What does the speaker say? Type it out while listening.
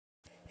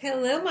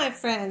Hello my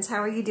friends, how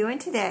are you doing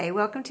today?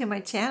 Welcome to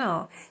my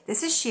channel.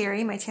 This is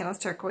Sherry, my channel is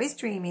Turquoise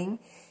Dreaming,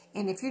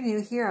 and if you're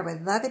new here I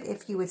would love it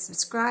if you would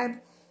subscribe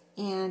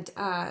and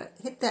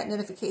hit that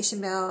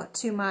notification bell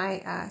to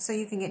my so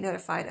you can get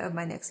notified of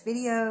my next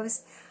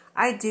videos.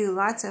 I do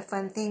lots of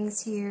fun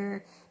things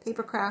here,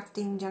 paper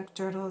crafting, junk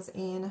journals,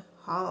 and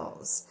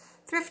hauls,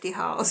 thrifty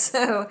hauls.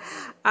 So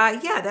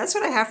yeah, that's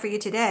what I have for you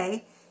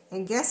today,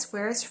 and guess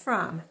where it's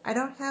from? I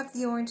don't have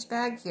the orange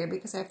bag here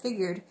because I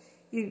figured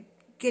you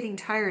getting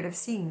tired of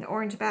seeing the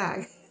orange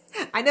bag.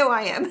 I know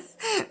I am.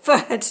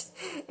 But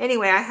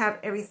anyway, I have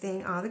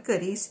everything, all the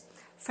goodies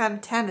from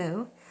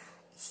Temu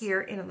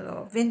here in a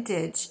little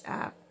vintage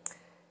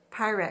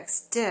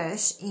Pyrex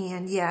dish.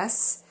 And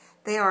yes,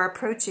 they are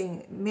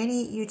approaching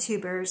many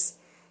YouTubers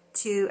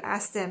to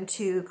ask them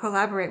to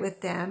collaborate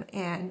with them.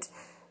 And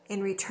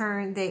in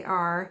return, they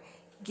are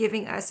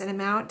giving us an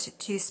amount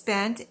to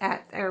spend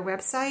at their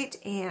website,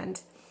 and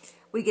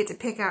we get to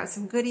pick out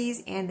some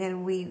goodies, and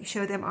then we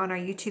show them on our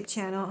YouTube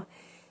channel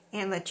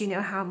and let you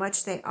know how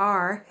much they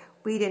are.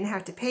 We didn't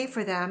have to pay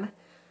for them,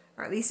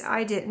 or at least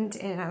I didn't,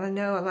 and I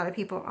know a lot of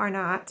people are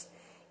not.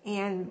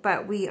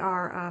 But we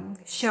are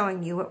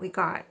showing you what we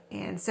got.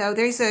 And so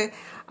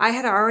I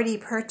had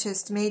already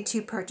made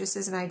 2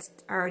 purchases, and I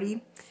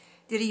already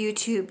did a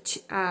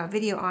YouTube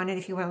video on it.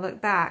 If you want to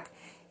look back,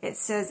 it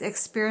says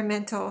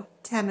experimental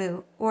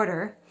Temu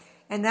order,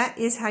 and that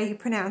is how you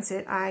pronounce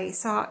it. I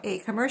saw a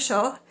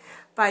commercial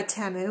by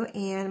Temu,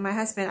 and my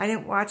husband, I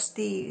didn't watch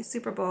the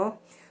Super Bowl,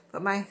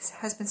 but my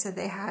husband said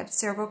they had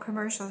several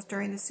commercials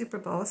during the Super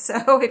Bowl.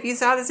 So if you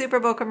saw the Super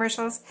Bowl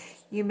commercials,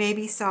 you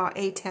maybe saw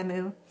a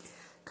Temu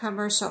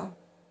commercial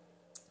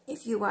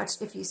if you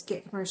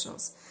get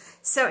commercials.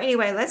 So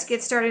anyway, let's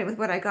get started with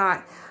what I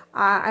got.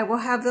 I will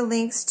have the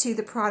links to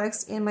the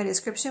products in my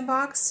description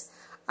box.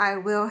 I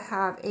will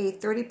have a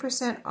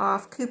 30%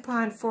 off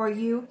coupon for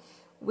you,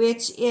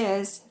 which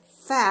is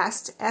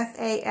FAST,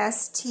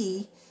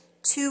 F-A-S-T,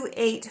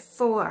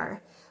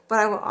 284. But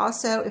I will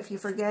also, if you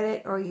forget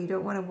it or you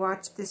don't want to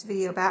watch this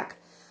video back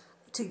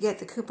to get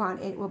the coupon,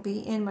 it will be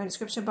in my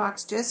description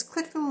box. Just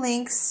click the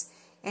links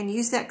and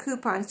use that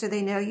coupon so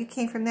they know you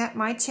came from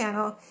my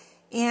channel.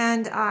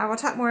 And I will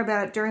talk more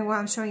about it during while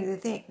I'm showing you all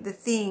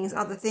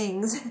the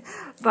things.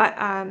 But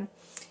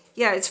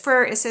yeah,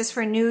 it says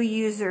for new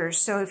users.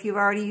 So if you've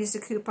already used a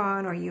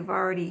coupon or you've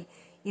already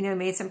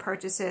made some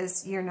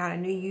purchases, you're not a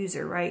new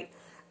user, right?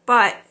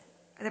 But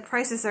the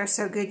prices are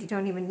so good you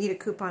don't even need a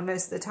coupon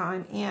most of the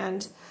time,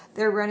 and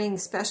they're running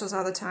specials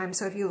all the time.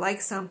 So if you like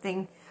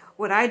something,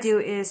 what I do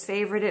is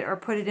favorite it or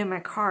put it in my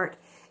cart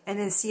and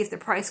then see if the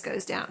price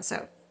goes down.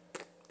 So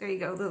there you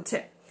go, a little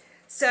tip.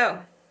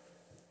 So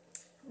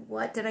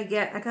what did I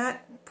get? I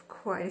got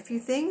quite a few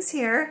things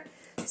here.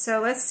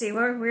 So let's see,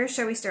 where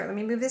shall we start? Let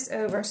me move this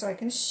over so I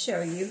can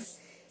show you.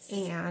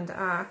 And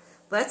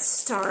let's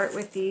start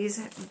with these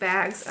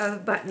bags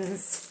of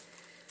buttons.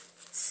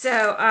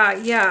 So,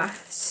 yeah,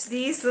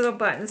 these little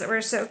buttons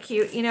were so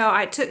cute.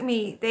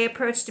 They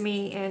approached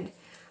me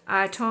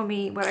and told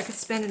me what I could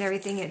spend and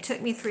everything. It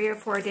took me 3 or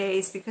 4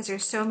 days because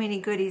there's so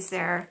many goodies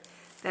there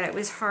that it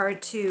was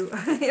hard to,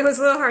 it was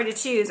a little hard to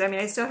choose. I mean,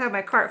 I still have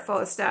my cart full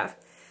of stuff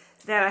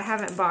that I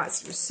haven't bought.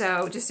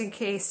 So, just in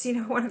case,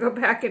 I want to go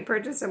back and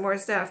purchase some more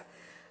stuff.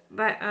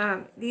 But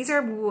these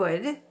are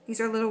wood. These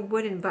are little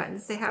wooden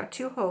buttons. They have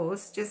 2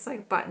 holes, just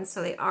like buttons,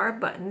 so they are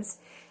buttons.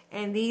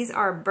 And these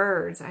are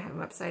birds. I have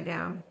them upside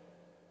down.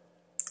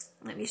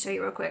 Let me show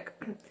you real quick.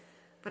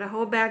 But a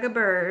whole bag of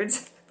bird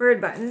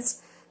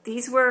buttons.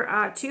 These were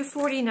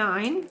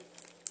 $2.49.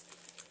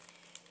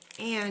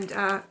 And,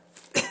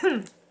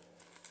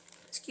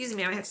 excuse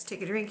me, I have to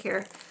take a drink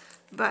here.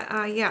 But,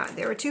 yeah,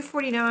 they were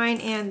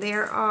 $2.49, and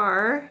there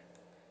are,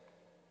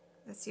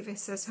 let's see if it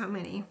says how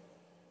many.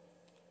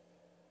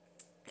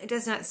 It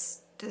does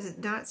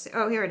it not say,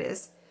 oh, here it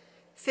is.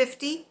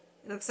 50. It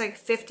looks like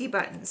 50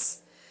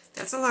 buttons.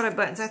 That's a lot of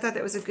buttons. I thought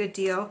that was a good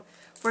deal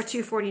for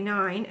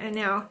 $2.49. And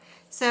now,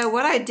 so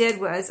what I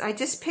did was I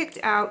just picked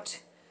out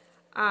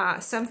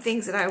some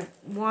things that I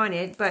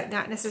wanted, but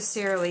not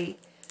necessarily,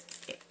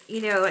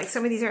 like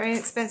some of these are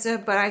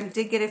inexpensive, but I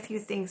did get a few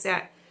things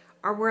that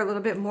were a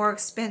little bit more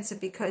expensive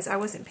because I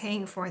wasn't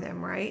paying for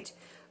them, right?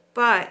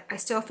 But I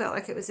still felt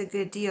like it was a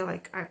good deal.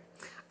 Like I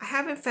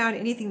haven't found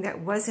anything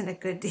that wasn't a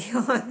good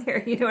deal on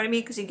there, you know what I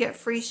mean? Because you get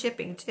free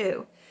shipping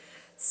too.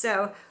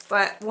 So,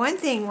 but one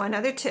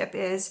other tip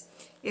is,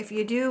 if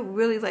you do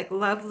really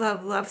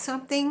love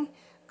something,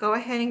 go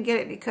ahead and get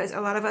it, because a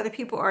lot of other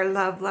people are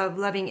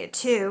loving it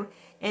too,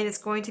 and it's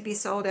going to be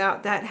sold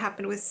out. That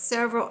happened with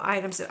several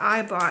items that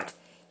I bought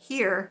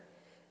here,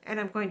 and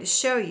I'm going to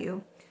show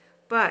you.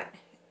 But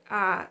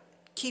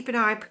keep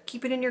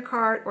it in your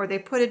cart, or they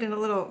put it in a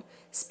little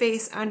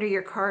space under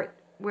your cart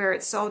where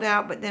it's sold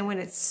out. But then when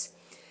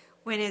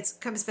it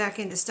comes back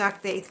into stock,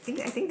 I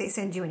think they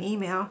send you an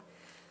email.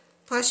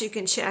 Plus, you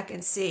can check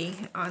and see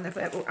on their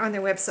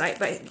website.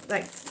 But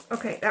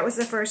okay, that was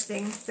the first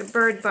thing, the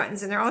bird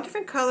buttons, and they're all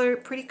different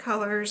pretty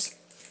colors.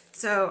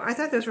 So I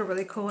thought those were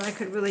really cool, and I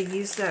could really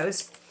use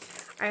those.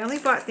 I only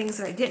bought things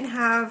that I didn't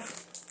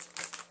have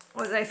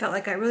or that I felt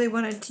like I really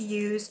wanted to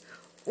use,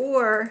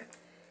 or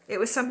it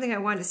was something I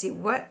wanted to see.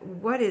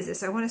 What is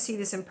this? I want to see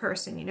this in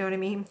person, you know what I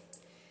mean?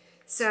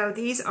 So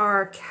these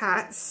are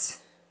cats.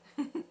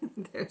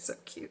 They're so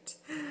cute.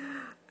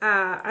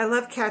 I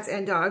love cats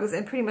and dogs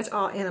and pretty much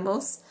all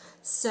animals.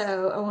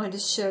 So I wanted to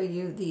show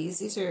you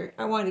these.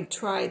 I wanted to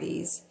try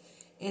these,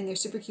 and they're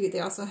super cute. They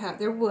also have,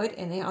 they're wood,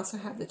 and they also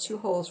have the 2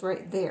 holes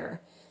right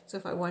there. So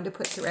if I wanted to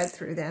put thread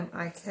through them,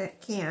 I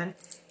can.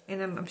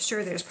 And I'm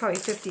sure there's probably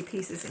 50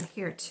 pieces in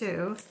here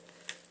too.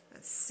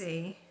 Let's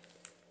see.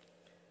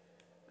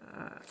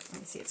 Let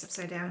me see, it's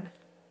upside down.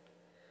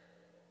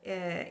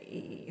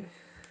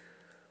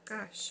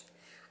 Gosh.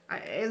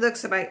 It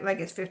looks like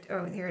it's 50.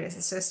 Oh, here it is.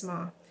 It's so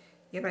small.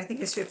 Yeah, but I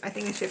think it's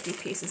 50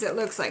 pieces. It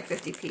looks like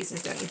 50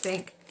 pieces, don't you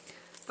think?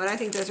 But I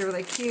think those are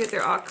really cute.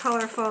 They're all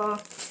colorful,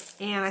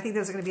 and I think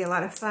those are going to be a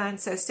lot of fun.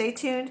 So stay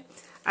tuned.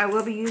 I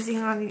will be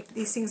using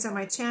these things on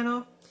my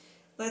channel.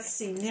 Let's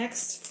see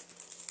next.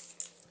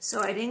 So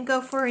I didn't go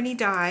for any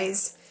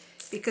dies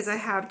because I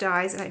have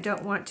dies and I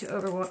don't want to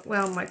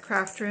overwhelm my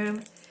craft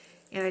room.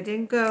 And I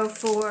didn't go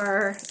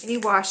for any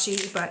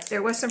washi, but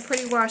there was some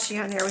pretty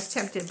washi on there I was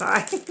tempted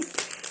by.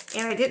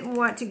 And I didn't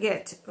want to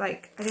get, I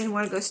didn't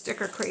want to go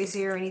sticker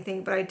crazy or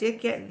anything, but I did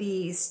get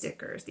these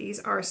stickers. These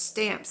are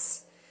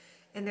stamps.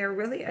 And they're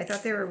really, I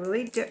thought they were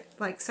really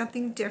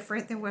something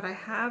different than what I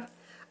have.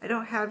 I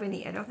don't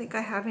think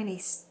I have any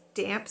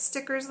stamp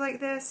stickers like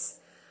this.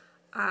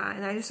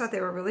 And I just thought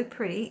they were really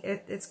pretty.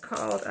 It's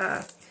called,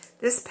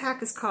 this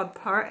pack is called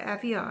Par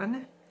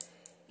Avion.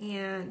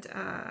 And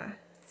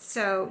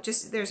so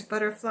there's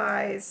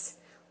butterflies.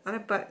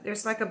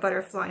 There's like a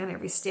butterfly on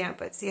every stamp,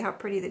 but see how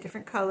pretty the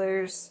different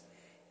colors.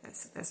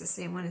 That's the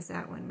same one as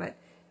that one, but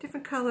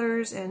different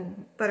colors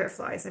and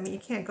butterflies. I mean, you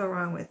can't go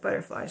wrong with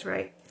butterflies,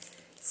 right?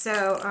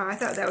 So I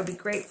thought that would be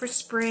great for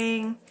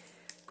spring,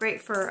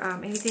 great for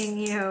anything,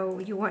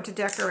 you want to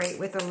decorate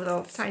with a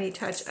little tiny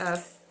touch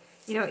of,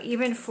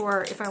 even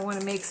for if I want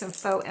to make some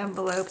faux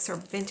envelopes or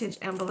vintage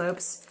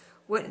envelopes,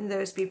 wouldn't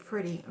those be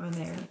pretty on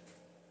there?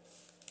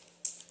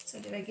 So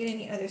did I get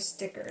any other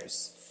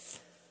stickers?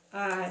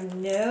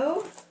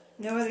 No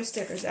other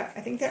stickers. I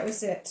think that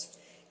was it.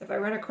 If I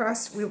run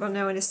across, we will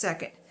know in a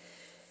second.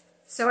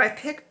 So I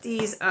picked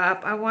these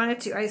up.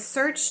 I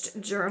searched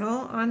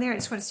journal on there. I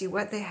just want to see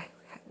what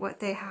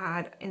they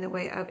had in the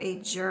way of a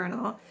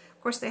journal.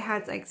 Of course, they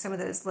had like some of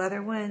those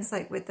leather ones,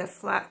 like with the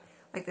flat,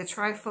 like the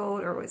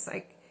trifold, or it was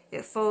like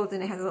it folds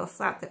and it has a little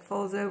flap that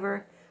folds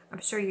over.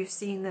 I'm sure you've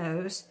seen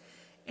those.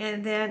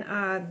 And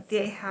then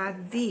they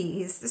had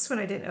these. This one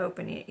I didn't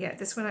open yet.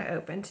 This one I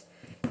opened.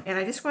 And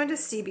I just wanted to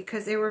see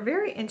because they were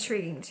very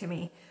intriguing to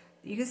me.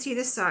 You can see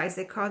the size.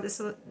 They call this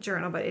a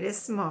journal, but it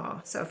is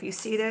small. So if you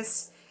see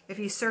this, if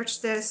you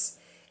search this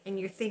and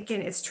you're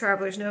thinking it's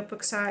traveler's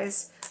notebook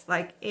size,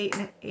 like 8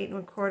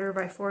 1/4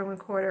 by 4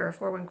 1/4 or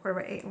 4 1/4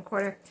 by 8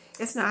 1/4,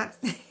 it's not.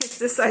 It's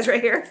this size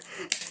right here.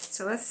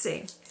 So let's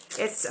see.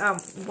 It's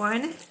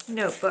one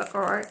notebook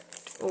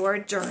or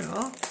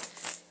journal.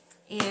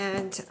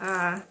 And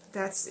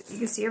you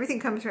can see everything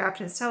comes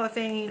wrapped in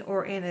cellophane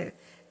or in a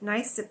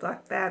nice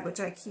Ziploc bag, which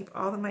I keep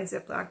all of my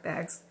Ziploc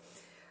bags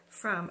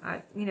from,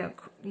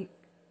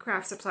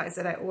 craft supplies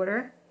that I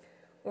order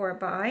or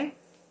buy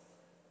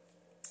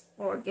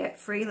or get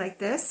free like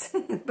this.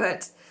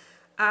 But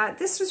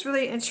this was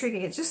really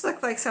intriguing. It just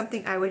looked like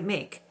something I would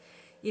make.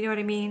 You know what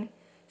I mean?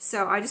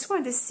 So I just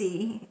wanted to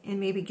see and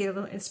maybe get a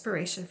little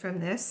inspiration from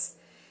this.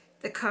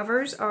 The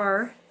covers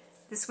are,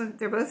 this one,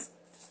 they're both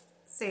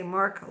say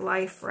Mark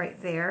Life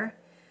right there.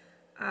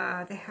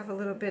 They have a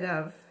little bit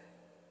of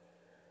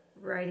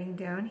writing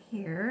down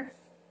here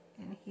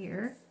and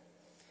here.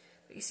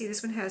 But you see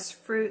this one has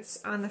fruits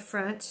on the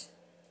front.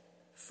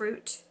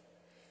 Fruit.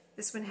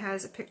 This one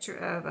has a picture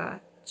of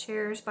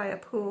chairs by a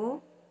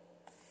pool.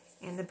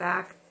 And the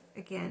back,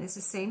 again, is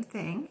the same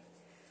thing.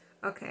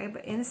 Okay,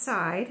 but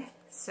inside,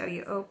 so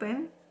you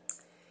open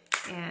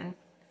and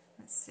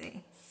let's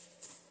see.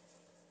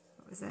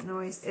 What was that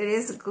noise? It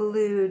is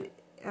glued.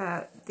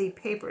 The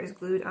paper is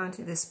glued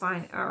onto the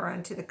spine or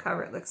onto the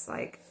cover, it looks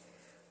like.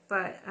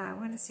 But I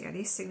want to see, are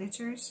these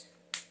signatures?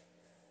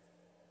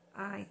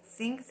 I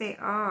think they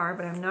are,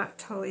 but I'm not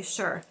totally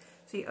sure.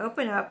 So you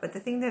open up, but the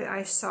thing that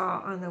I saw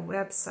on the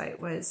website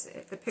was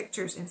the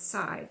pictures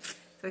inside.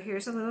 So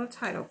here's a little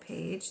title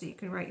page that you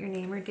can write your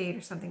name or date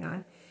or something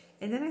on.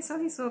 And then I saw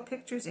these little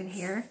pictures in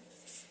here,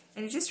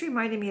 and it just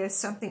reminded me of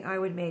something I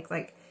would make,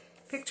 like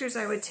pictures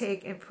I would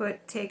take and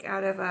take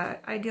out of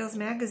Ideals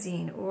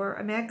magazine or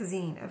a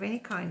magazine of any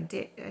kind,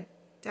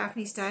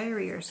 Daphne's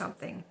Diary or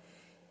something,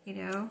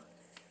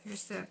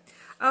 Here's the,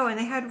 oh, and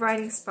they had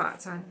writing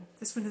spots on.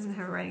 This one doesn't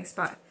have a writing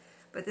spot,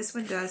 but this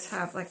one does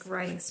have like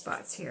writing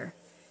spots here.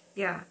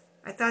 Yeah,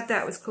 I thought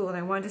that was cool, and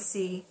I wanted to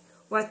see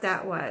what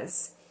that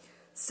was.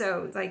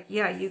 So,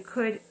 you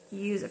could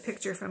use a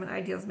picture from an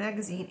Ideals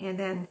magazine and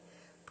then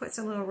put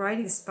some little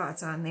writing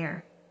spots on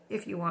there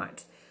if you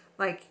want.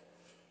 Like,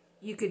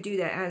 you could do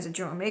that as a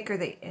journal maker,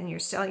 and you're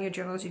selling your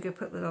journals, you could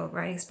put little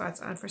writing spots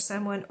on for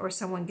someone, or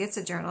someone gets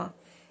a journal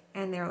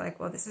And they're like,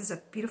 well, this is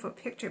a beautiful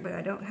picture, but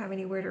I don't have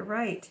anywhere to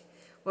write.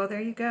 Well,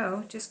 there you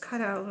go. Just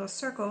cut out a little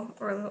circle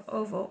or a little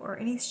oval or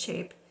any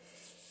shape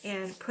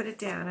and put it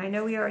down. I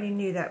know we already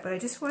knew that, but I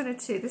just wanted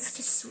to, this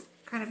just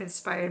kind of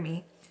inspired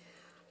me.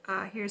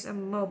 Here's a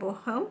mobile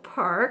home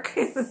park,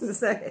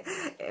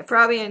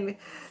 probably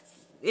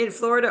in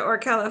Florida or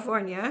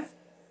California.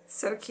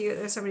 So cute.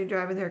 There's somebody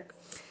driving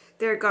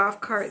their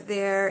golf cart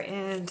there,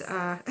 and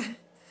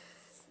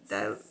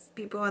the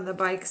people on the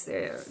bikes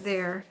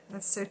there.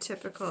 That's so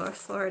typical of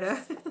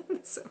Florida.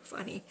 So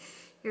funny.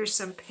 Here's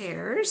some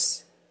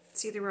pears.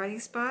 See the writing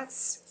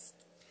spots?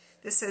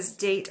 This says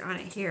date on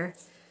it here.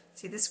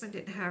 See, this one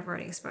didn't have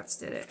writing spots,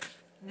 did it?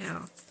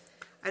 No.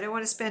 I don't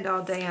want to spend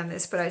all day on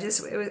this, but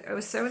it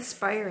was so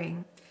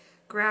inspiring.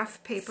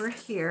 Graph paper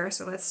here,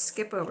 so let's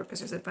skip over because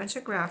there's a bunch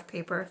of graph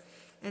paper,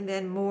 and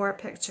then more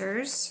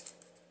pictures.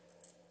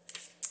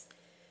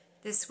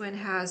 This one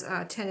has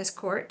a tennis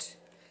court.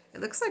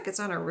 It looks like it's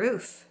on a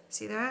roof.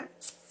 See that?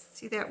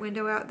 See that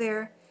window out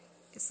there?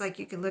 It's like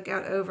you can look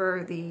out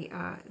over the,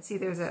 see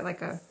there's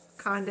like a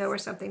condo or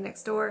something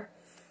next door,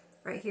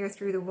 right here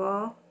through the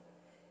wall.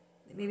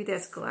 Maybe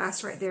that's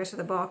glass right there so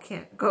the ball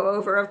can't go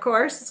over, of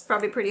course. It's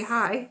probably pretty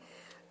high.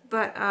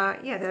 But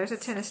yeah, there's a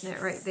tennis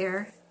net right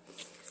there.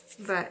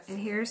 And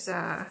here's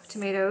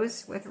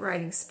tomatoes with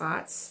writing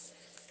spots.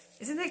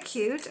 Isn't that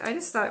cute? I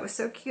just thought it was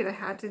so cute. I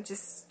had to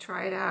just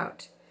try it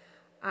out.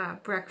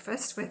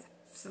 Breakfast with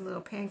some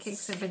little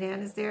pancakes and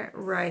bananas there.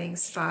 Writing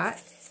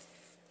spot.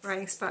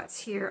 Writing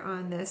spots here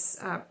on this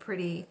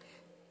pretty,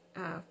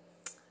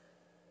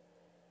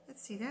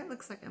 let's see, that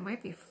looks like it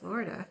might be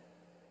Florida.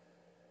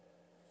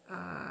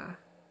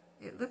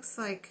 It looks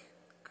like,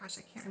 gosh,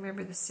 I can't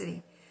remember the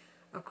city,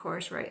 of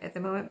course, right at the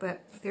moment,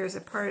 but there's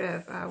a part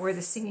of where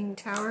the Singing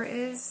Tower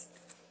is.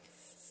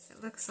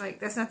 It looks like,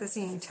 that's not the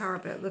Singing Tower,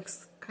 but it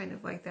looks kind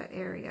of like that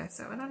area.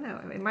 So I don't know.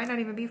 It might not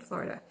even be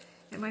Florida.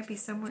 It might be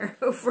somewhere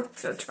over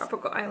the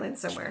tropical island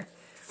somewhere.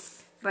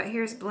 But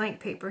here's blank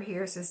paper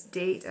here. It says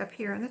date up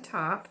here on the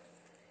top.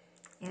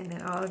 And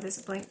then all of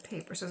this blank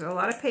paper. So there's a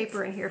lot of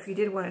paper in here if you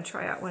did want to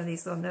try out one of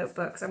these little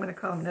notebooks. I'm going to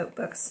call them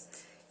notebooks.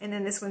 And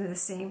then this one is the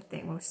same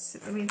thing.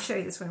 Let me show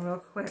you this one real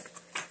quick.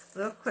 A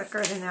little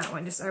quicker than that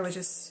one. Let's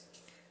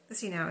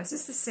see now. Is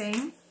this the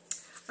same?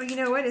 Oh, you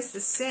know what? It's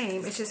the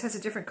same. It just has a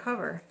different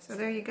cover. So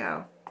there you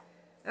go.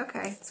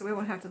 Okay, so we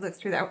won't have to look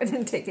through that one. It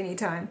didn't take any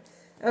time.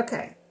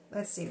 Okay,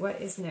 let's see.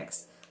 What is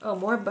next? Oh,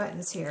 more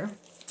buttons here.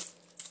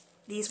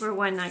 These were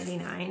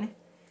 $1.99.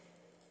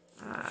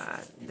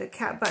 The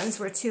cat buttons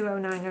were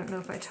 $2.09. I don't know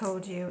if I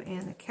told you.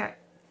 And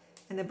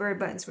the bird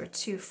buttons were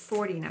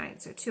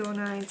 $2.49. So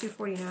 $2.09,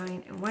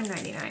 $2.49, and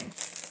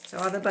 $1.99. So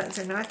all the buttons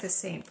are not the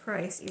same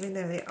price, even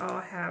though they all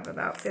have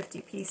about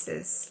 50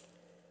 pieces.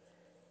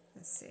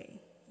 Let's see.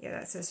 Yeah,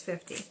 that says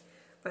 50.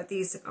 But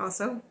these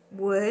also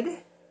wood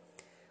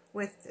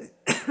with,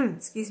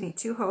 excuse me,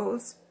 2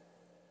 holes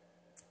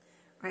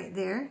right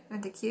there.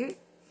 Aren't they cute?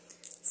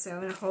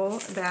 So in a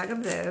whole bag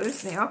of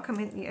those. They all come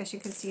in, as you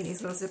can see, in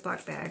these little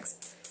Ziploc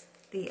bags.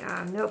 The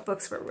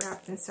notebooks were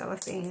wrapped in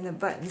cellophane, and the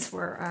buttons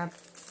were,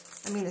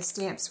 the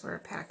stamps were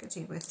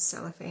packaging with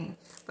cellophane.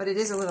 But it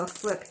is a little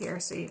flip here,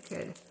 so you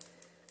could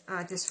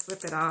just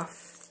flip it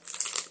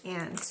off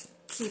and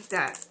keep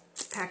that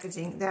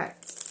packaging,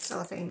 that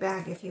cellophane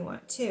bag if you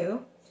want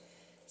to.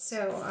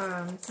 So,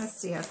 let's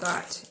see, I've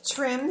got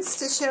trims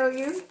to show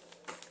you.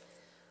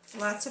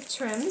 Lots of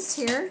trims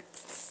here.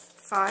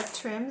 5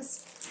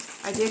 trims.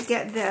 I did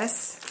get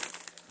this.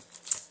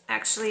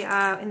 Actually,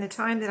 in the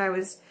time that I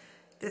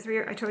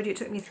told you it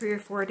took me 3 or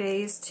 4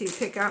 days to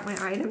pick out my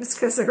items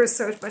because there was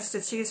so much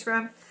to choose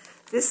from.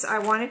 This I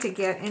wanted to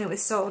get, and it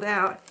was sold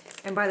out.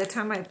 And by the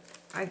time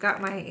I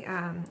got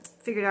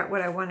figured out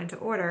what I wanted to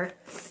order,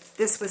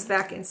 this was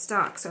back in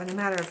stock. So in a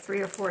matter of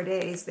 3 or 4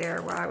 days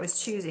there, while I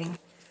was choosing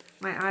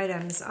my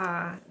items,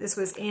 this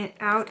was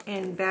out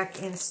and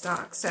back in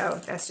stock.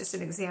 So that's just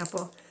an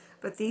example.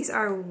 But these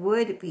are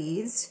wood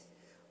beads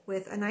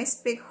with a nice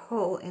big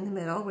hole in the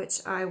middle, which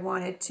I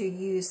wanted to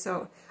use.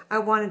 So I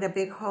wanted a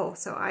big hole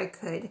so I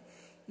could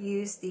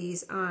use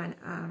these on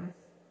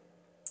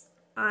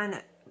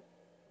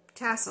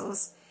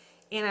tassels.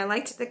 And I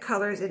liked the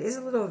colors. It is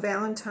a little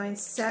Valentine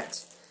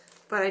set,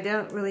 but I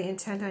don't really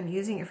intend on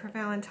using it for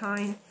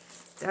Valentine.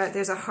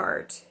 There's a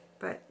heart.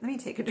 But let me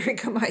take a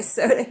drink of my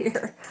soda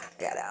here.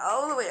 I got it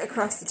all the way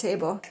across the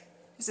table.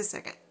 Just a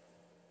second.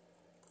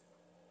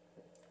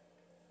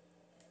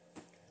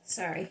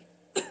 Sorry.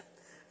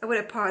 I would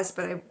have paused,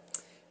 but I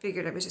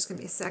figured it was just going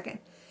to be a second.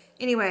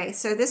 Anyway,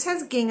 so this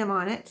has gingham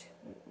on it.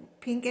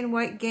 Pink and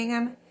white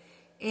gingham.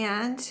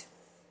 And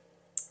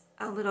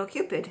a little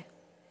cupid.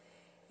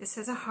 This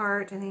has a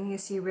heart, and then you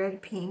see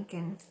red, pink,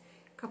 and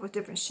a couple of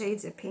different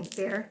shades of pink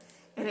there.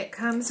 And it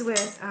comes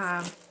with,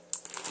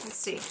 let's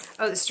see,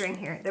 oh, the string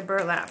here, the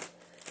burlap.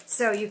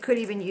 So you could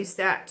even use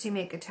that to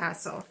make a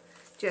tassel,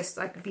 just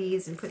like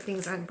beads, and put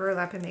things on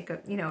burlap and make a,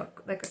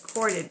 like a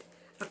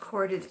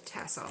corded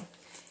tassel.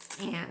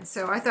 And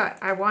so I thought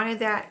I wanted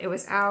that. It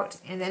was out,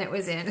 and then it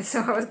was in.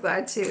 So I was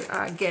glad to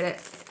get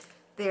it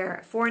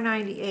there.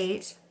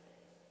 $4.98.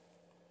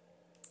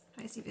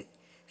 I see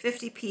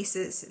 50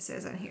 pieces, it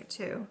says on here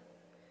too.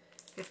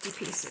 50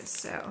 pieces,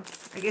 so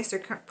I guess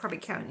they're probably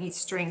counting each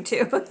string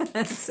too.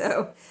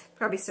 So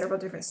probably several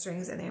different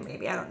strings in there,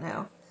 maybe. I don't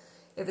know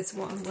if it's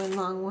one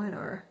long one,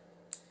 or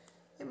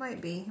it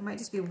might be. It might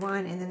just be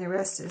one, and then the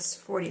rest is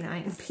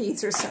 49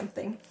 pieces or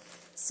something.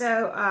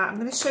 So I'm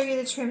going to show you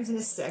the trims in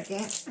a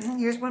second.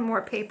 Here's one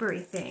more papery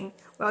thing.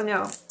 Well,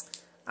 no,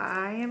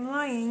 I am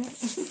lying.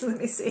 Let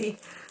me see.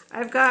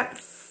 I've got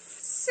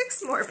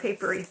 6 more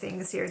papery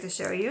things here to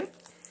show you.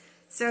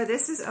 So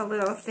this is a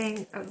little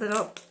thing, a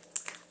little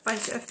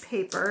bunch of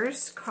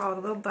papers called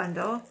a little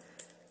bundle,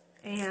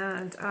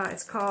 and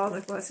it's called,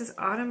 well, it says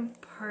Autumn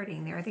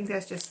Parting there. I think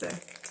that's just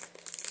the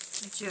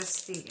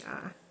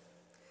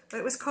but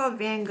it was called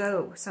Van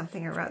Gogh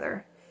something or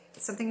other.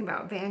 It's something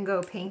about Van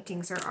Gogh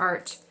paintings or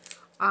art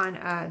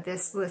on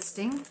this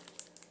listing.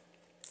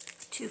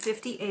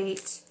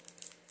 $2.58,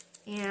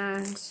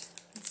 and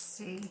let's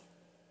see.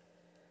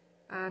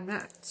 I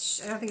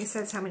don't think it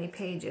says how many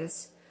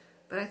pages.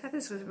 But I thought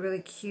this was really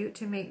cute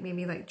to make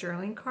maybe like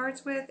journaling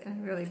cards with,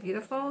 and really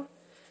beautiful,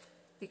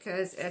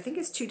 because I think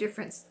it's 2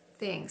 different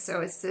things.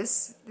 So it's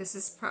this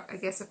is I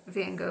guess a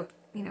Van Gogh,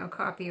 you know,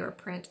 copy or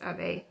print of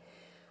a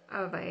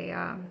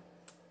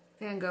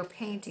Van Gogh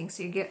painting.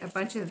 So you get a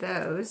bunch of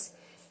those,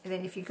 and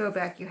then if you go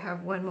back, you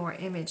have one more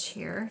image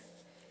here,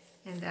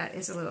 and that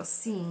is a little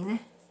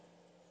scene,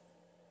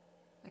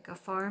 like a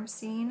farm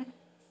scene.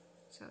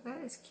 So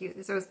that is cute.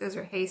 Those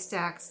are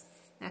haystacks.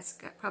 That's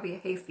got probably a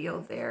hay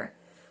field there.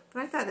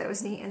 But I thought that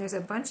was neat, and there's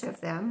a bunch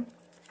of them.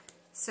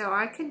 So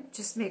I could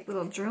just make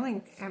little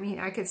journaling, I mean,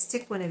 I could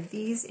stick one of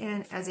these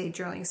in as a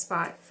journaling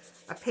spot,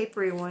 a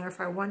papery one, or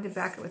if I wanted to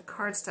back it with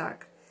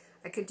cardstock,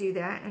 I could do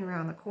that, and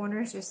around the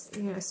corners, just,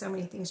 you know, so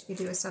many things you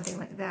could do with something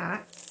like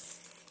that.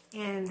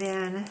 And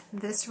then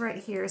this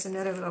right here is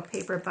another little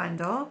paper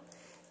bundle.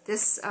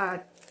 This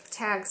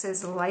tag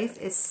says Life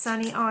is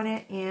Sunny on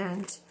it,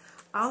 and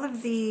all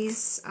of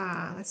these,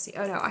 let's see,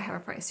 oh no, I have a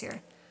price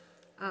here.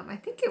 I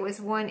think it was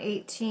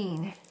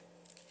 $118.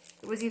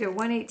 It was either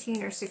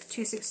 $118 or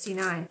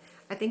 $269.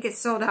 I think it's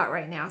sold out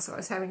right now, so I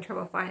was having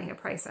trouble finding a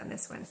price on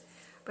this one.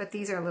 But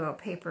these are a little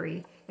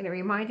papery, and it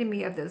reminded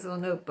me of those little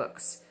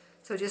notebooks.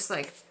 So just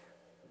like,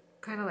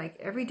 kind of like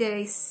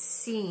everyday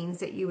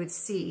scenes that you would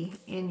see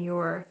in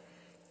your,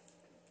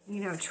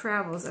 you know,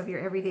 travels of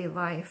your everyday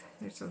life.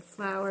 There's some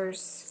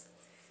flowers,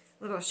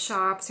 little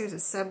shops. Here's a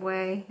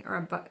subway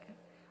or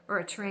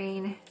a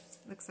train.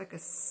 Looks like a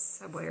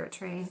subway or a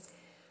train.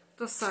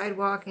 Little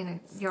sidewalk in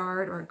a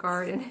yard or a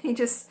garden.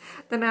 Just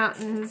the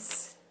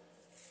mountains,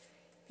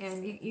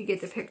 and you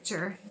get the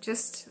picture.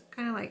 Just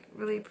kind of like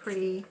really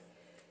pretty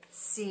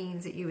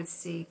scenes that you would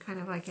see kind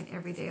of like in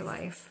everyday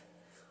life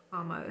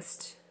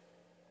almost.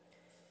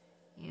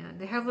 And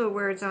they have little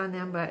words on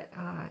them, but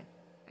I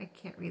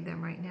can't read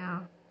them right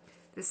now.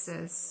 This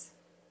says,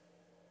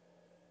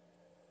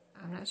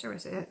 I'm not sure what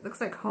it says. It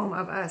looks like Home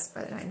of Us,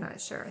 but I'm not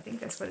sure. I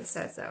think that's what it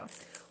says though.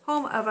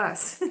 Home of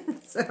Us.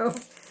 So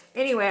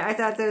anyway, I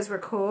thought those were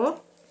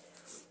cool.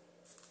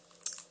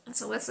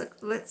 So let's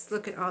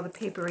look at all the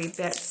papery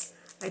bits.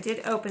 I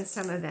did open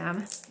some of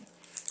them.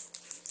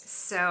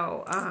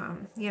 So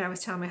you know, I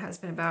was telling my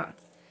husband about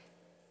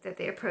that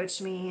they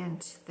approached me,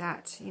 and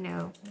that, you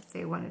know,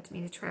 they wanted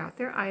me to try out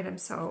their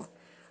items. So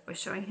I was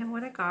showing him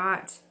what I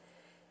got.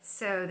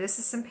 So this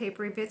is some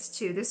papery bits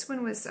too. This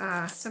one was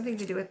something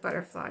to do with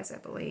butterflies, I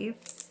believe.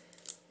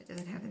 It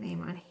doesn't have the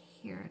name on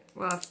here.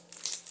 Well,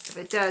 if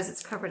it does,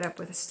 it's covered up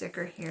with a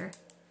sticker here.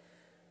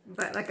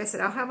 But like I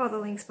said, I'll have all the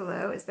links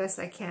below as best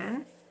I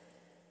can.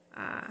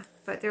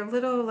 But they're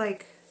little,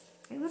 like,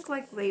 they look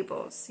like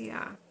labels,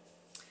 yeah.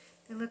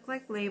 They look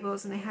like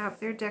labels, and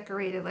they're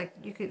decorated, like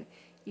you could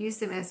use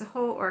them as a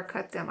whole or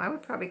cut them. I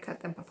would probably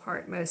cut them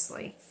apart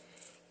mostly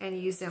and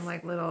use them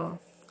like little,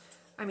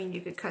 I mean,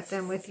 you could cut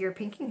them with your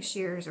pinking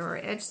shears or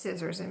edge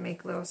scissors and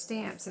make little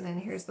stamps. And then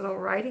here's little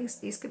writings.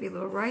 These could be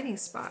little writing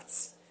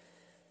spots.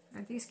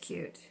 Aren't these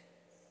cute?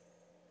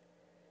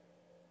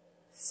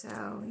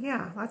 So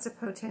yeah, lots of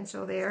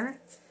potential there.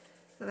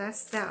 So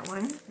that's that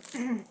one.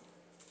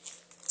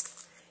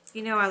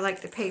 You know I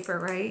like the paper,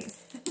 right?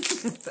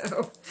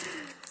 So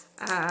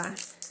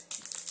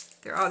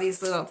there are all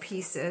these little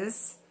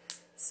pieces.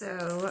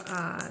 So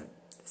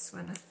this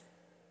one,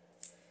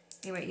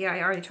 anyway, yeah,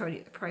 I already told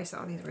you the price.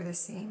 All these were the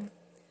same.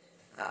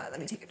 Let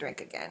me take a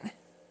drink again.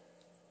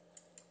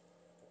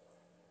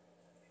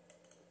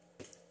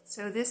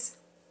 So this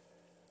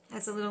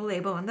has a little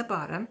label on the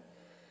bottom,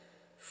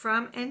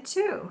 from and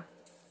to.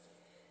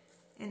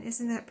 And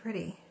isn't that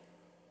pretty?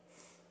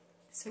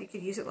 So you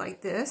could use it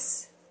like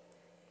this.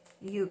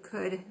 You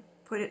could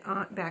put it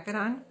on, back it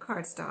on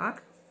cardstock.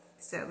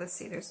 So let's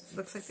see,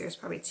 looks like there's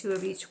probably 2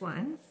 of each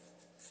one.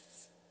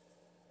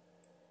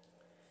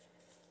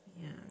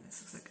 Yeah,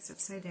 this looks like it's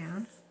upside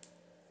down.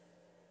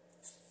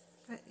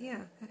 But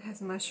yeah, it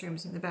has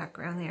mushrooms in the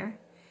background there,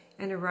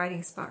 and a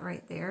writing spot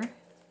right there.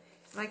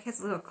 It like has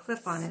a little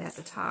clip on it at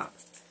the top,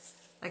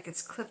 like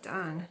it's clipped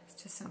on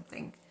to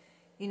something.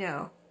 You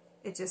know,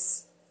 it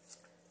just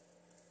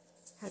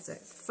has a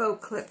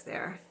faux clip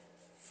there.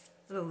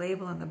 little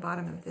label on the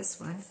bottom of this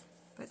one.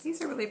 But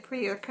these are really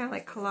pretty. They're kind of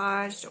like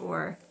collaged,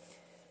 or,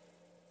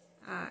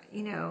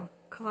 you know,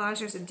 collage.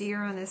 There's a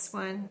deer on this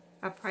one,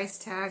 a price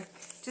tag.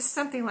 Just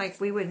something like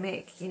we would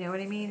make, you know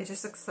what I mean? It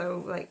just looks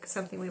so like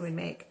something we would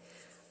make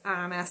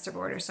on a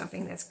masterboard or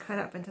something that's cut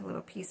up into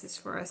little pieces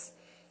for us.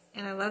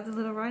 And I love the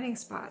little writing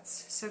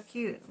spots. So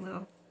cute.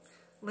 Little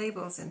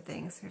labels and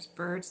things. There's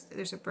birds.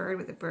 There's a bird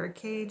with a bird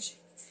cage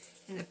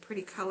and the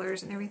pretty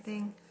colors and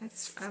everything. I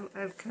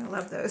kind of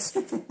love those.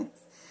 I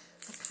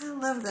kind of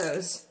love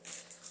those.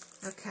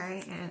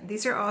 Okay, and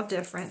these are all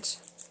different.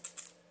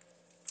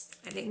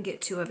 I didn't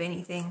get two of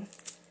anything.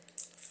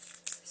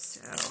 So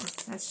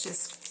let's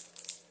just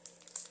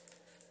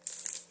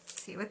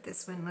see what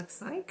this one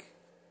looks like.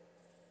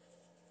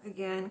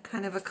 Again,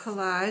 kind of a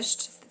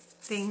collaged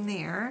thing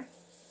there.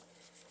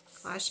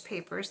 Collaged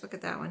papers. Look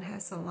at that one. It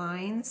has the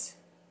lines.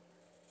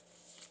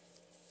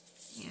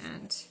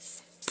 And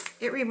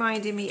it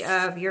reminded me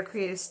of Your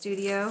Creative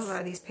Studio, a lot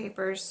of these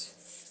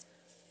papers.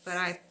 But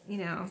I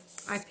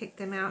picked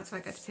them out, so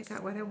I got to pick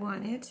out what I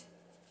wanted.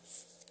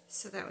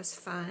 So that was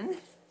fun.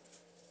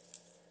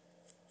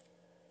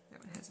 That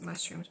one has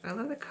mushrooms, but I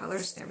love the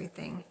colors and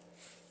everything.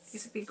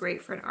 These would be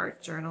great for an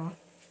art journal,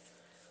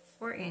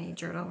 or any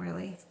journal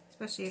really.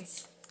 Especially,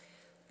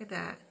 look at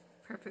that.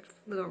 Perfect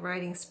little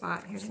writing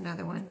spot. Here's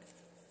another one.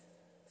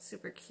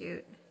 Super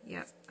cute.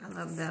 Yep, I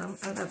love them.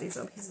 I love these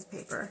little pieces of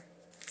paper.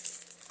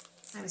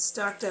 I'm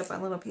stocked up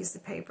on little pieces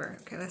of paper.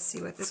 Okay, let's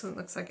see what this one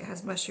looks like. It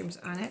has mushrooms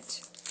on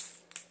it.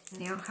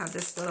 And you'll have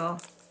this little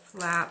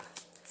flap,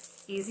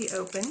 easy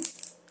open.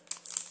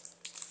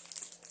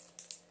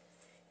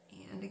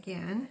 And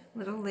again,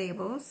 little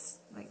labels.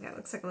 Like that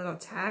looks like a little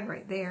tag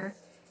right there.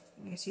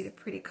 You can see the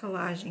pretty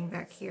collaging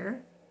back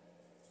here.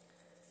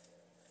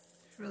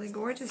 It's really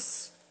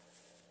gorgeous.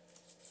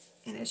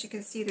 And as you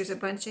can see, there's a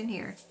bunch in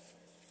here.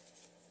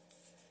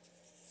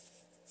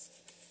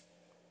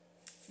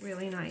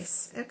 Really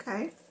nice.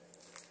 Okay,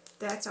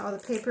 that's all the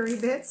papery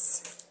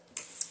bits.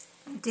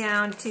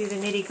 Down to the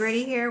nitty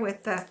gritty here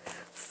with the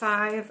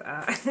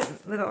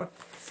 5 little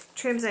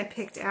trims I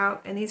picked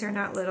out, and these are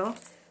not little.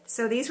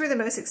 So these were the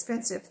most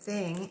expensive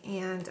thing,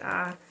 and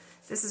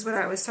this is what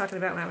I was talking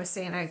about when I was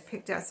saying I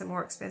picked out some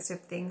more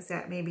expensive things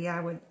that maybe I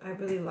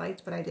really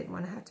liked, but I didn't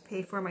want to have to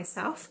pay for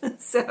myself.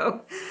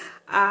 So,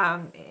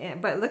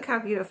 but look how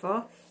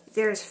beautiful.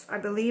 There's, I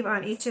believe,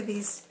 on each of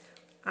these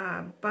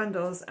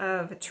bundles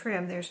of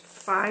trim, there's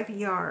 5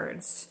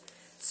 yards.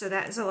 So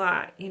that is a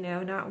lot, you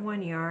know, not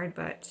 1 yard,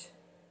 but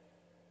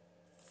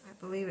I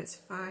believe it's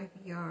 5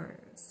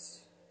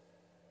 yards.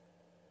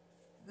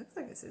 It looks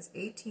like it says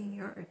 18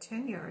 yards or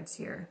 10 yards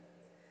here.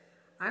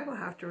 I will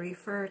have to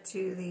refer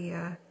to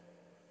the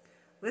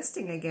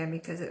listing again,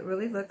 because it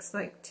really looks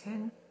like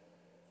 10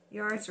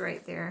 yards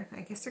right there.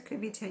 I guess there could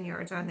be 10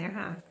 yards on there,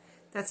 huh?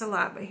 That's a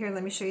lot, but here,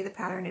 let me show you the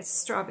pattern. It's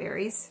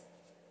strawberries.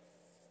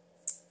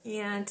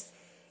 And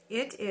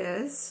it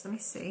is, let me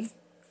see.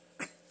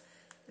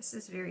 This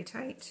is very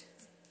tight,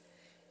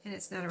 and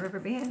it's not a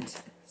rubber band.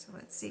 So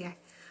let's see.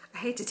 I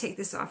hate to take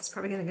this off. It's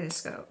probably going to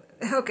just go.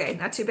 Okay,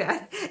 not too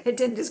bad. It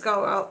didn't just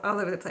go all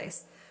over the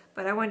place.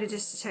 But I wanted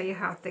just to tell you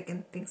how thick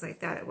and things like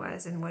that it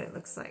was and what it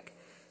looks like.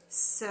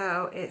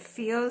 So it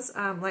feels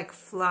like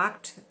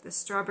flocked. The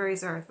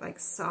strawberries are like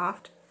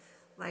soft,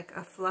 like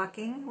a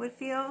flocking would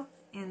feel,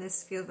 and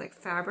this feels like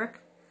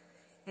fabric.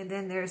 And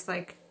then there's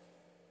like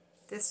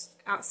this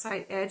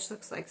outside edge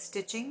looks like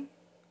stitching.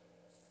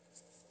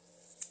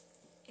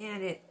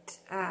 And it,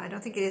 I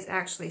don't think it is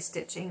actually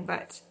stitching,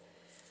 but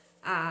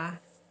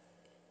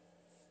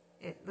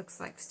it looks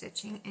like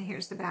stitching. And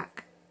here's the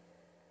back,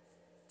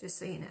 just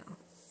so you know.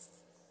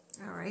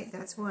 Alright,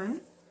 that's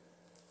one.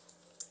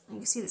 You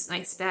can see this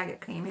nice bag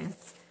it came in.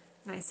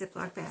 Nice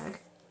Ziploc bag.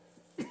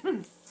 I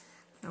don't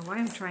know why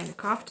I'm trying to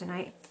cough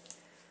tonight.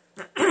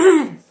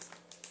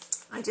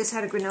 I just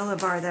had a granola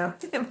bar, though.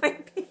 It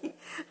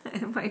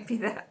might be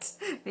that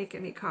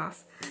making me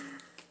cough.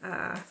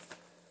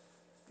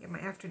 Yeah, my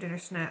after dinner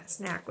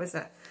snack was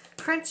a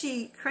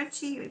crunchy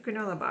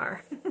granola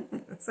bar.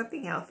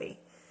 Something healthy.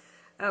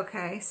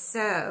 Okay,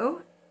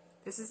 so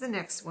this is the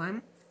next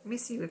one. Let me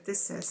see if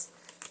this says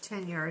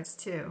 10 yards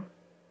too.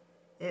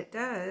 It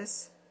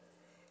does.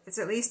 It's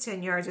at least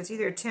 10 yards. It's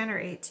either 10 or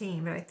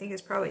 18, but I think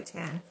it's probably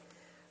 10.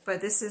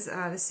 But this is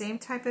the same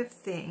type of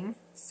thing.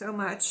 So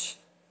much.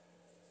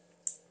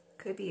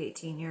 Could be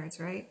 18 yards,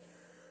 right?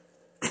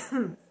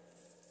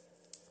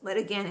 But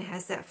again, it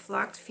has that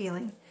flocked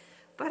feeling.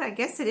 But I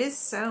guess it is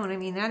sewn. I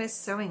mean, that is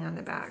sewing on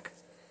the back.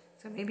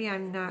 So maybe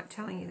I'm not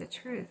telling you the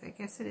truth. I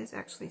guess it is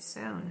actually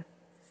sewn.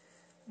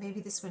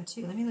 Maybe this one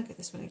too. Let me look at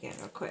this one again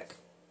real quick.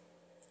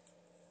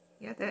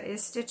 Yeah, that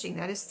is stitching.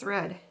 That is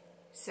thread.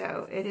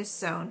 So it is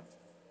sewn.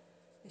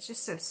 It's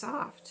just so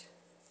soft.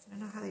 I don't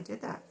know how they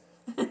did that.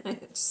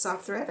 It's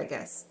soft thread, I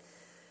guess.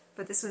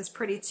 But this one's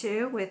pretty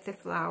too, with the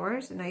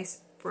flowers. A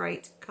nice,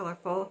 bright,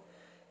 colorful,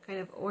 kind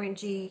of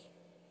orangey,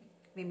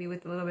 maybe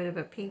with a little bit of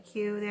a pink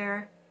hue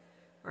there,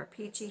 or a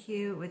peachy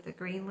hue with the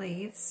green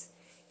leaves.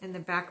 And the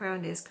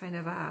background is kind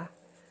of a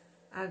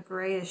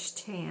grayish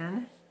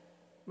tan.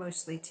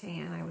 mostly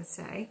tan, I would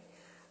say.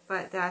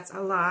 But that's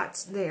a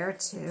lot there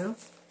too.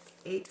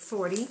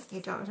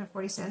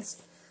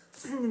 $8.40.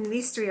 And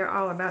these three are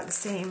all about the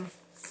same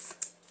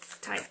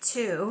type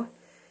too.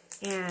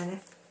 And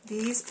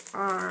these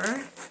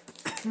are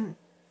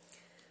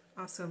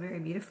also very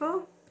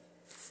beautiful.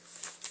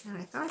 And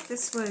I thought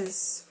this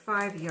was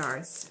 5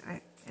 yards.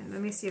 And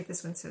let me see if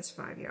this one says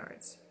 5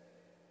 yards.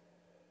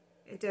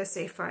 It does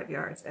say 5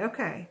 yards.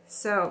 Okay,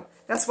 so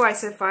that's why I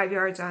said 5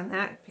 yards on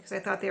that, because I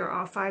thought they were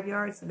all 5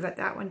 yards, but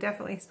that one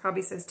definitely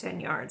probably says 10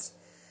 yards.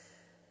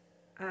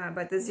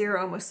 But the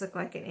 0 almost looked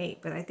like an 8,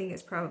 but I think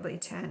it's probably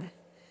 10.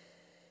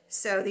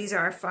 So these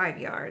are 5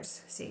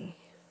 yards, see?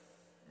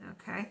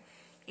 Okay,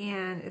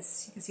 and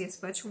it's, you can see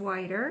it's much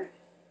wider,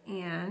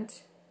 and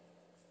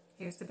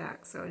here's the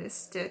back. So it is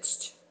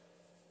stitched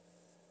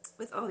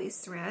with all these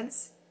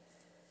threads.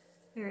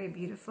 Very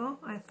beautiful,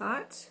 I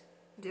thought.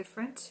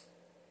 Different.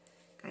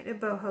 Kind of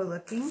boho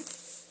looking.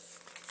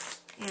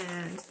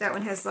 And that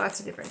one has lots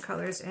of different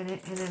colors in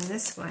it. And then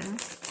this one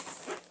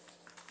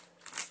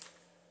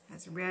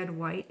has red,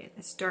 white, and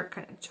this dark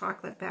kind of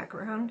chocolate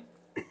background.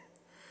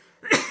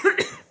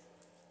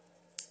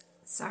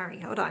 Sorry,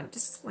 hold on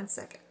just 1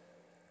 second.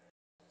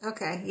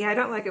 Okay, yeah, I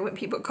don't like it when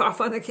people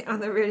cough on the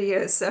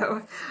videos,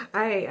 so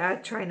I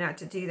try not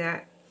to do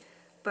that.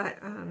 But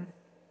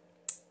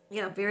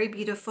yeah, very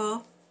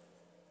beautiful.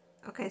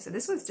 Okay, so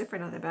this one's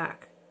different on the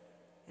back.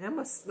 It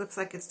almost looks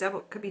like it's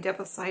could be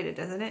double-sided,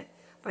 doesn't it?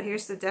 But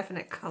here's the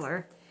definite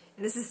color,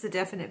 and this is the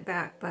definite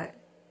back. But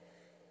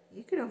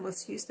you could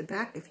almost use the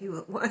back if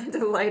you wanted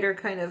a lighter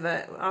kind of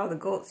all the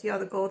gold. See all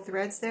the gold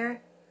threads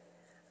there?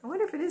 I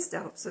wonder if it is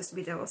supposed to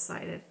be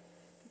double-sided,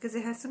 because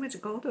it has so much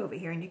gold over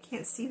here, and you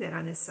can't see that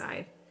on this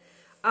side.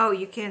 Oh,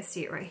 you can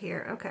see it right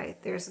here. Okay,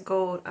 there's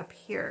gold up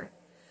here,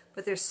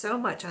 but there's so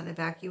much on the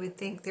back. You would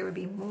think there would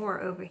be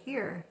more over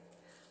here,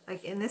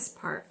 like in this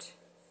part.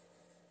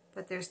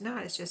 But there's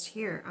not, it's just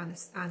here on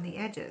the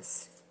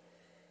edges.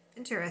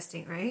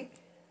 Interesting, right?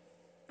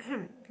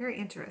 Very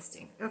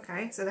interesting.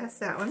 Okay, so that's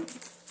that one.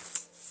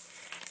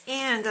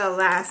 And the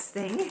last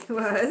thing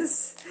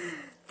was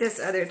this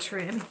other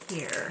trim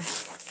here.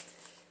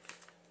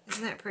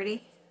 Isn't that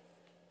pretty?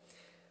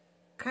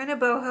 Kind of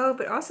boho,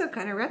 but also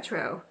kind of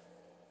retro.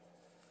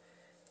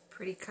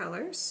 Pretty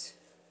colors.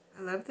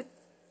 I love the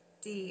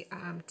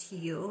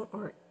teal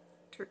or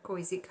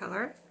turquoisey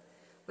color,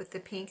 with the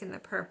pink and the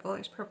purple.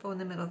 There's purple in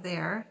the middle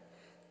there.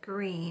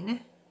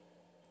 Green.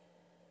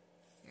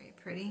 Very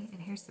pretty.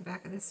 And here's the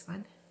back of this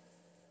one.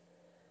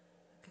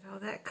 Look at all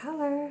that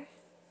color.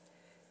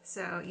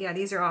 So yeah,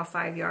 these are all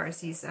 5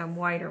 yards, these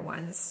wider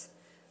ones.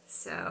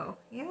 So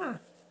yeah,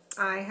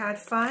 I had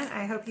fun.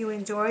 I hope you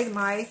enjoyed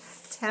my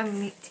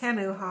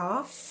Temu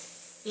haul.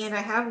 And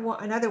I have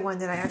another one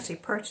that I actually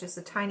purchased,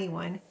 a tiny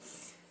one,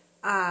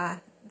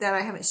 that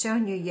I haven't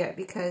shown you yet,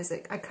 because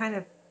it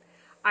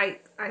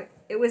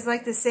was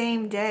like the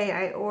same day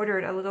I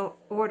ordered a little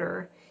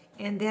order,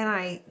 and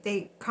then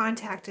they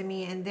contacted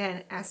me and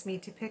then asked me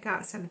to pick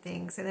out some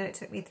things, and then it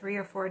took me 3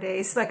 or 4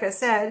 days, like I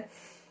said,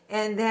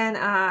 and then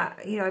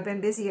you know, I've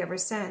been busy ever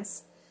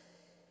since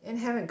and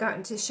haven't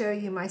gotten to show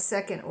you my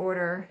second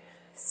order,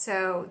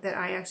 so that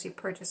I actually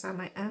purchased on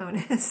my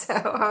own. So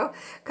I'll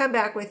come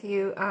back with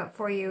you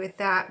for you with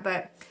that.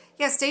 But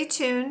yeah, stay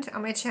tuned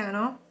on my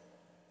channel.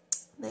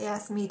 They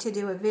asked me to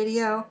do a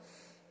video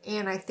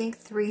and I think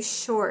 3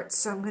 shorts,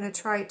 so I'm going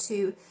to try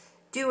to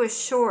do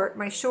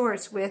my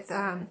shorts with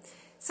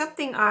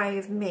something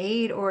I've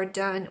made or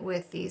done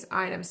with these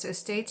items. So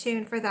stay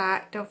tuned for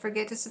that. Don't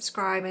forget to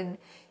subscribe and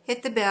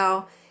hit the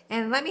bell,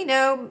 and let me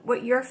know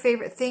what your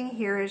favorite thing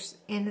here is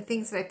in the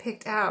things that I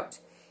picked out.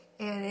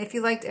 And if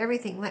you liked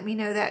everything, let me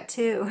know that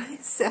too.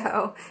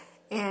 So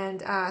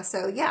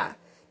yeah,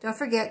 don't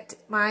forget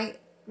my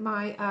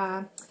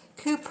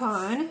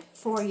coupon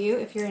for you.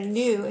 If you're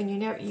new and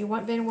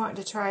you've been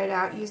wanting to try it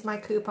out, use my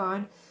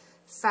coupon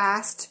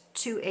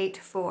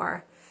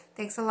FAST284.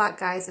 Thanks a lot,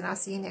 guys, and I'll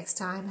see you next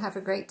time. Have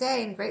a great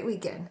day and a great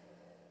weekend.